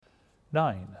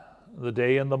9. The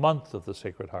day and the month of the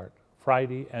Sacred Heart,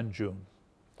 Friday and June.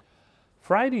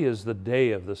 Friday is the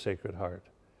day of the Sacred Heart.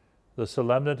 The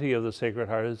solemnity of the Sacred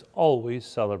Heart is always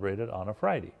celebrated on a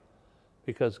Friday,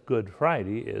 because Good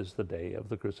Friday is the day of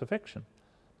the crucifixion,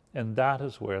 and that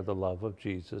is where the love of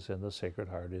Jesus in the Sacred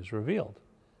Heart is revealed.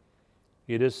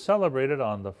 It is celebrated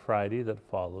on the Friday that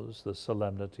follows the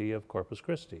solemnity of Corpus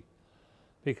Christi,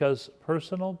 because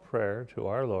personal prayer to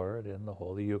our Lord in the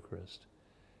Holy Eucharist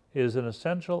is an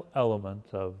essential element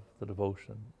of the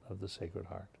devotion of the Sacred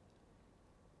Heart.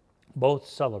 Both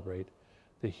celebrate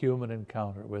the human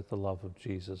encounter with the love of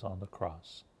Jesus on the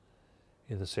cross,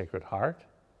 in the Sacred Heart,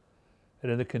 and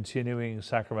in the continuing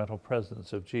sacramental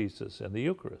presence of Jesus in the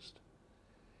Eucharist.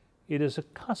 It is a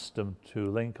custom to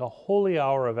link a holy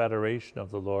hour of adoration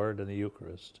of the Lord in the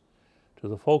Eucharist to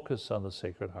the focus on the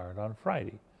Sacred Heart on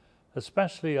Friday,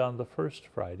 especially on the first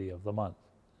Friday of the month,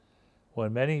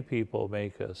 when many people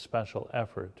make a special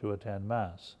effort to attend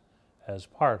Mass as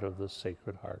part of the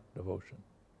Sacred Heart devotion.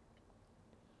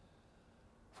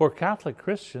 For Catholic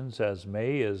Christians, as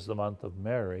May is the month of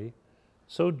Mary,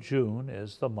 so June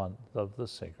is the month of the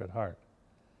Sacred Heart.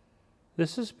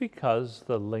 This is because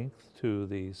the link to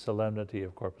the solemnity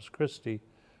of Corpus Christi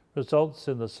results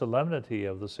in the solemnity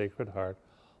of the Sacred Heart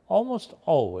almost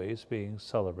always being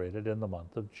celebrated in the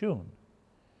month of June.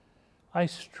 I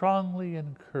strongly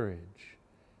encourage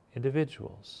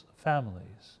individuals,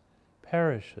 families,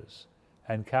 parishes,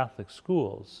 and Catholic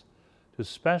schools to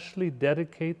specially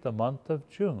dedicate the month of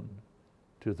June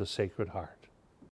to the Sacred Heart.